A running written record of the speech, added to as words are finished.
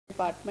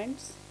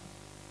departments.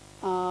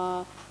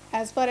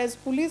 As far as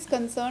police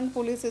concerned,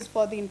 police is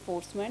for the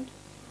enforcement.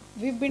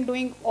 We've been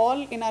doing all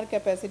in our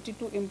capacity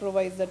to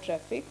improvise the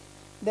traffic.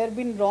 There have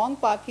been wrong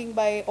parking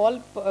by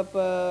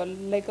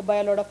by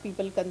a lot of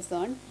people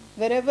concerned.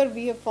 Wherever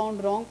we have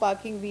found wrong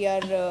parking, we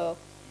are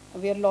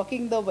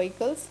locking the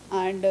vehicles,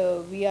 and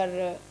we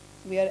are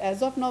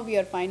as of now we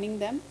are finding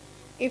them.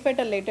 If at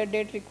a later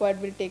date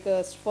required, we'll take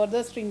a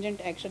further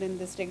stringent action in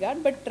this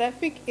regard. But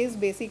traffic is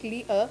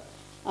basically a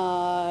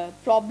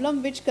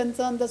problem which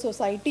concerns the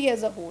society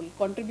as a whole.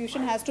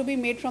 Contribution has to be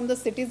made from the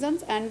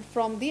citizens and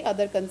from the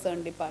other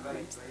concerned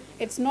departments.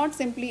 It's not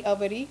simply a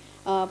very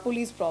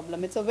police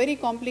problem. It's a very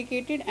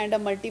complicated and a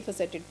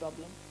multifaceted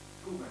problem.